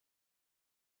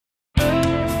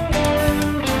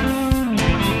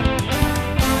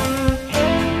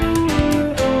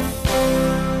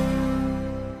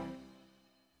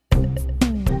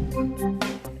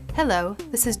Hello,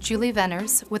 this is Julie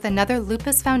Venners with another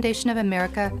Lupus Foundation of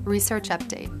America research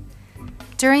update.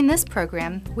 During this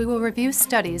program, we will review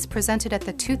studies presented at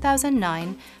the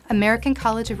 2009 American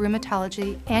College of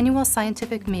Rheumatology Annual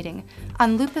Scientific Meeting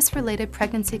on lupus-related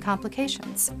pregnancy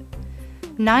complications.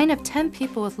 9 of 10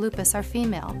 people with lupus are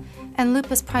female, and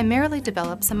lupus primarily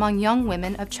develops among young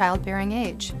women of childbearing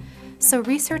age. So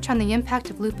research on the impact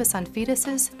of lupus on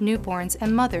fetuses, newborns,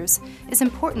 and mothers is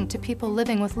important to people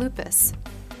living with lupus.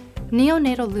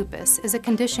 Neonatal lupus is a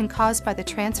condition caused by the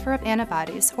transfer of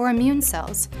antibodies or immune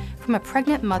cells from a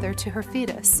pregnant mother to her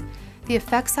fetus. The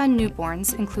effects on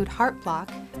newborns include heart block,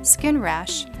 skin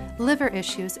rash, liver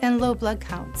issues, and low blood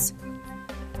counts.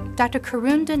 Dr.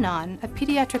 Karun Danan, a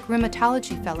pediatric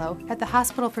rheumatology fellow at the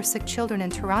Hospital for Sick Children in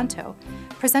Toronto,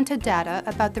 presented data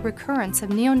about the recurrence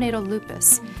of neonatal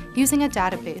lupus using a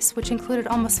database which included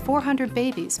almost 400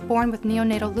 babies born with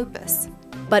neonatal lupus.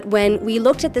 But when we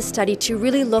looked at this study to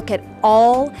really look at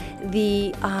all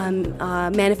the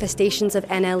manifestations of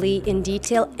NLE in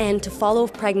detail and to follow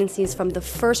pregnancies from the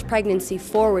first pregnancy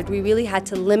forward, we really had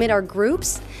to limit our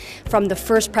groups from the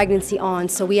first pregnancy on.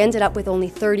 So we ended up with only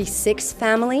 36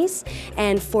 families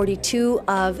and 42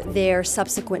 of their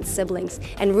subsequent siblings,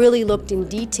 and really looked in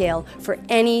detail for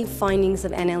any findings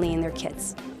of NLE in their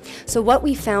kids. So what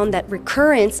we found that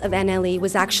recurrence of NLE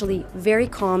was actually very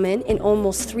common in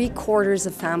almost 3/4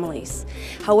 of families.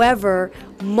 However,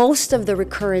 most of the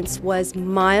recurrence was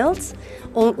mild.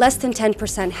 Less than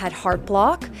 10% had heart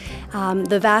block.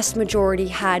 The vast majority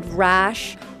had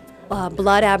rash,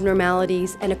 blood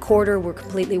abnormalities, and 1/4 were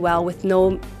completely well with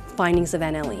no findings of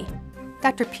NLE.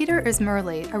 Dr. Peter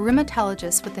Ismerli, a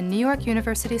rheumatologist with the New York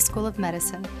University School of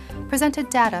Medicine,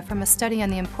 presented data from a study on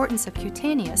the importance of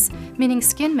cutaneous, meaning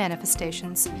skin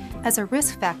manifestations, as a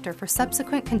risk factor for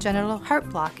subsequent congenital heart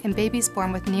block in babies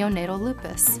born with neonatal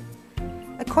lupus.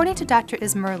 According to Dr.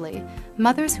 Ismerli,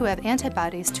 mothers who have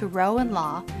antibodies to Rho and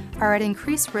LA are at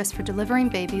increased risk for delivering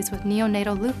babies with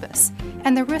neonatal lupus,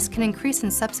 and the risk can increase in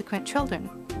subsequent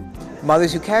children.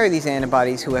 Mothers who carry these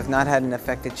antibodies who have not had an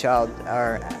affected child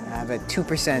have a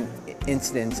 2%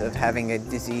 incidence of having a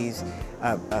disease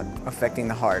affecting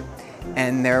the heart,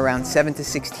 and they're around 7 to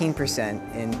 16%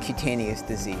 in cutaneous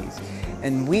disease.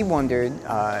 And we wondered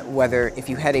whether if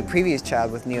you had a previous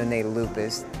child with neonatal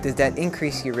lupus, does that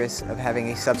increase your risk of having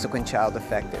a subsequent child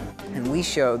affected? And we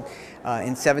showed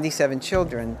in 77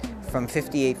 children from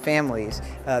 58 families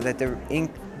that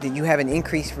you have an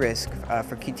increased risk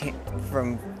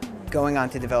from going on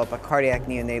to develop a cardiac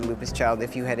neonatal lupus child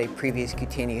if you had a previous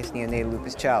cutaneous neonatal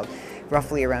lupus child,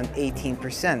 roughly around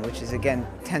 18%, which is again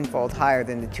 10-fold higher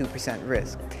than the 2%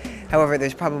 risk. However,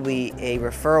 there's probably a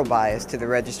referral bias to the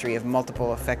registry of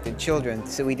multiple affected children,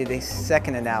 so we did a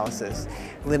second analysis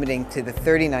limiting to the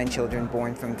 39 children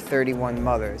born from 31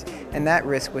 mothers, and that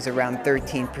risk was around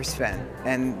 13%,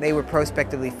 and they were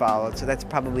prospectively followed, so that's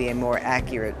probably a more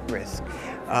accurate risk.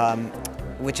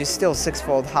 Which is still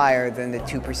 6-fold higher than the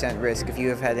 2% risk if you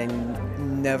have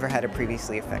never had a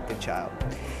previously affected child.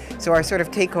 So our sort of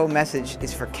take-home message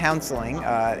is for counseling.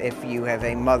 If you have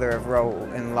a mother of Rho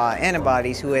and LA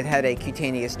antibodies who had a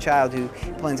cutaneous child who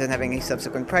plans on having a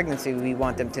subsequent pregnancy, we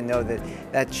want them to know that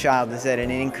that child is at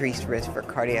an increased risk for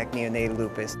cardiac neonatal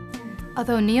lupus.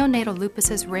 Although neonatal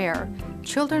lupus is rare,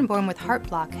 children born with heart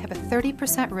block have a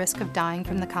 30% risk of dying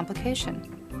from the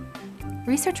complication.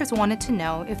 Researchers wanted to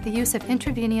know if the use of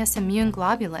intravenous immune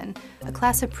globulin, a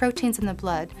class of proteins in the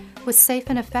blood, was safe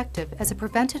and effective as a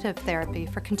preventative therapy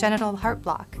for congenital heart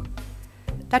block.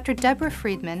 Dr. Deborah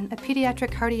Friedman, a pediatric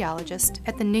cardiologist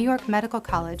at the New York Medical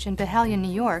College in Byhalia,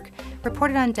 New York,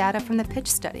 reported on data from the PITCH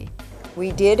study.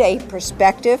 We did a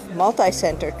prospective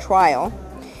multi-center trial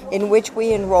in which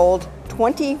we enrolled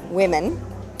 20 women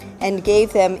and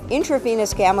gave them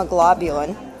intravenous gamma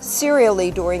globulin serially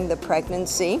during the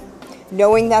pregnancy,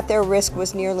 knowing that their risk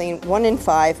was nearly 1 in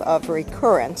 5 of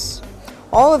recurrence.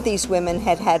 All of these women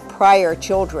had had prior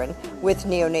children with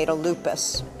neonatal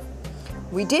lupus.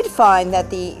 We did find that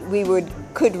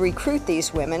could recruit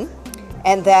these women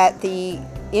and that the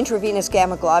intravenous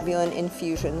gamma globulin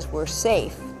infusions were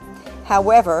safe.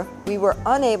 However, we were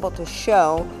unable to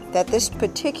show that this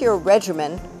particular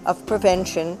regimen of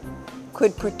prevention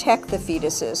could protect the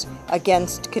fetuses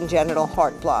against congenital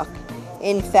heart block.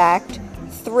 In fact,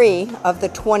 3 of the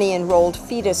 20 enrolled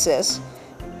fetuses,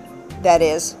 that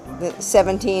is, the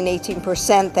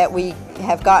 17–18% that we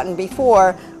have gotten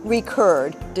before,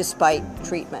 recurred despite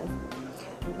treatment.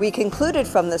 We concluded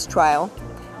from this trial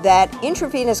that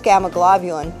intravenous gamma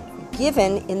globulin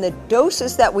given in the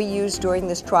doses that we used during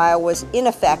this trial was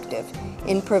ineffective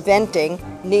in preventing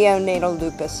neonatal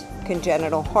lupus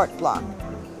congenital heart block.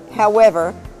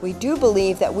 However, We do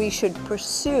believe that we should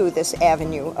pursue this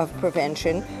avenue of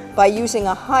prevention by using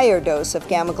a higher dose of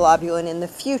gamma globulin in the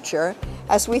future,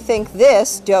 as we think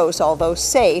this dose, although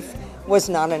safe, was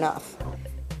not enough.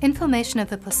 Inflammation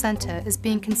of the placenta is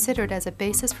being considered as a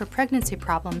basis for pregnancy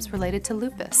problems related to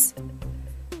lupus.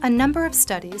 A number of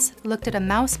studies looked at a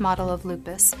mouse model of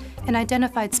lupus and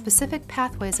identified specific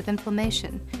pathways of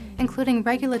inflammation, including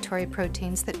regulatory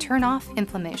proteins that turn off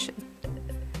inflammation.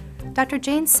 Dr.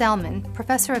 Jane Salmon,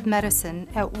 professor of medicine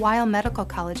at Weill Medical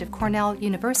College of Cornell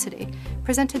University,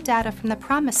 presented data from the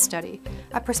PROMISE study,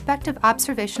 a prospective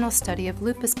observational study of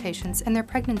lupus patients and their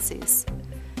pregnancies.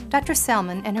 Dr.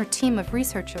 Salmon and her team of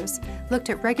researchers looked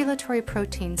at regulatory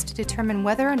proteins to determine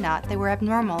whether or not they were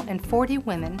abnormal in 40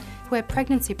 women who had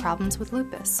pregnancy problems with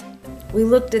lupus. We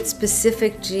looked at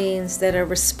specific genes that are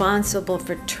responsible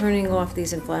for turning off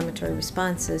these inflammatory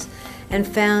responses and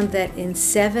found that in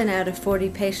 7 out of 40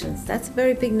 patients, that's a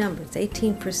very big number, it's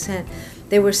 18%,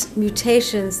 there were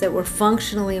mutations that were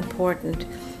functionally important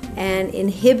and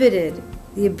inhibited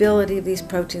the ability of these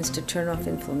proteins to turn off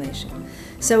inflammation.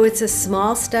 So it's a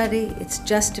small study, it's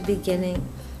just a beginning.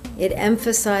 It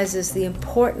emphasizes the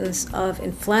importance of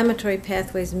inflammatory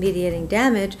pathways mediating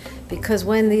damage, because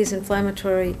when these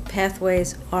inflammatory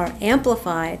pathways are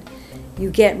amplified,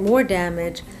 you get more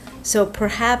damage. So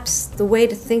perhaps the way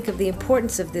to think of the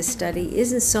importance of this study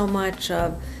isn't so much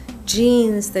of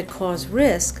genes that cause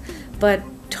risk, but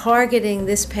targeting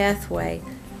this pathway,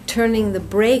 turning the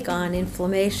brake on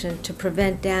inflammation to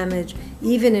prevent damage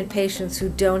even in patients who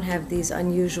don't have these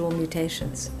unusual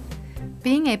mutations.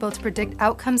 Being able to predict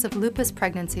outcomes of lupus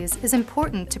pregnancies is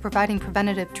important to providing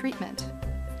preventative treatment.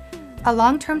 A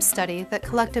long-term study that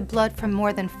collected blood from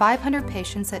more than 500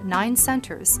 patients at 9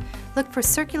 centers looked for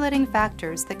circulating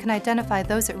factors that can identify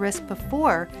those at risk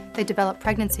before they develop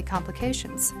pregnancy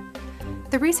complications.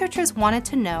 The researchers wanted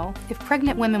to know if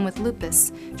pregnant women with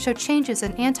lupus show changes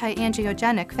in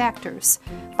anti-angiogenic factors,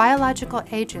 biological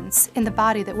agents in the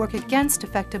body that work against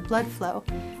effective blood flow,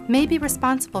 may be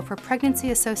responsible for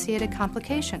pregnancy-associated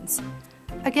complications.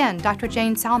 Again, Dr.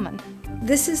 Jane Salmon.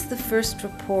 This is the first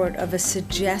report of a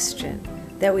suggestion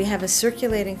that we have a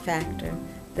circulating factor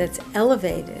that's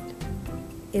elevated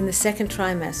in the 2nd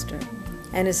trimester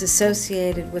and is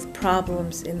associated with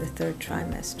problems in the 3rd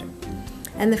trimester.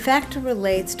 And the factor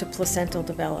relates to placental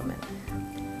development.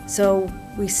 So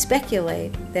we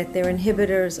speculate that they're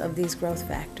inhibitors of these growth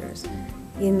factors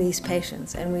in these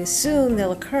patients, and we assume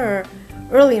they'll occur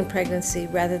early in pregnancy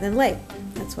rather than late.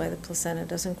 That's why the placenta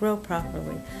doesn't grow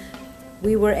properly.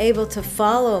 We were able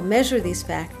to measure these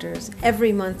factors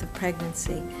every month of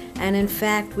pregnancy, and in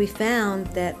fact we found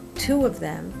that 2 of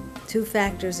them, 2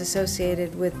 factors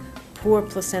associated with poor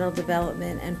placental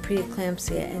development and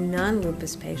preeclampsia in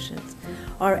non-lupus patients,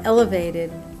 are elevated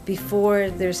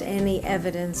before there's any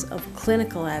evidence of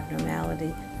clinical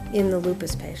abnormality in the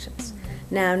lupus patients.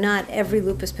 Now, not every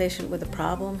lupus patient with a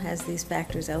problem has these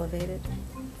factors elevated,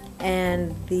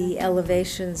 and the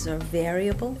elevations are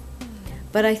variable,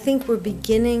 but I think we're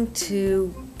beginning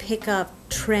to pick up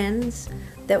trends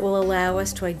that will allow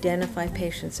us to identify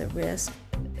patients at risk.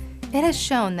 It has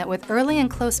shown that with early and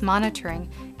close monitoring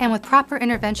and with proper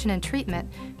intervention and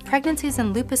treatment, pregnancies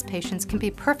in lupus patients can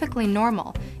be perfectly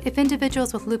normal if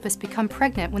individuals with lupus become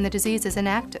pregnant when the disease is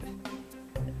inactive.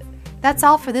 That's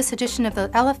all for this edition of the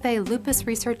LFA Lupus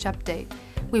Research Update.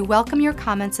 We welcome your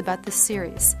comments about this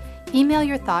series. Email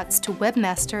your thoughts to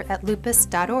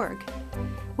webmaster@lupus.org.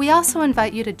 We also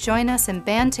invite you to join us and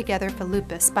band together for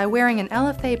lupus by wearing an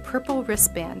LFA purple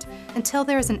wristband until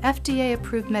there is an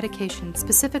FDA-approved medication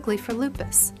specifically for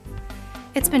lupus.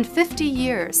 It's been 50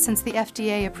 years since the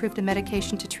FDA approved a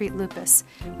medication to treat lupus,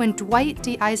 when Dwight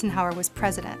D. Eisenhower was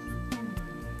president.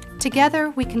 Together,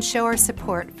 we can show our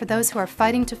support for those who are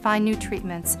fighting to find new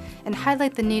treatments and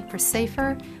highlight the need for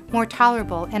safer, more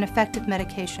tolerable, and effective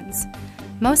medications.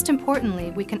 Most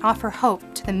importantly, we can offer hope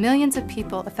to the millions of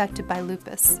people affected by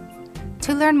lupus.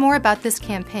 To learn more about this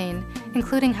campaign,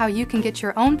 including how you can get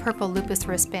your own purple lupus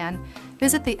wristband,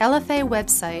 visit the LFA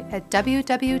website at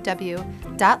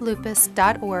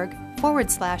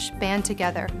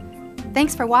www.lupus.org/bandtogether.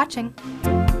 Thanks for watching.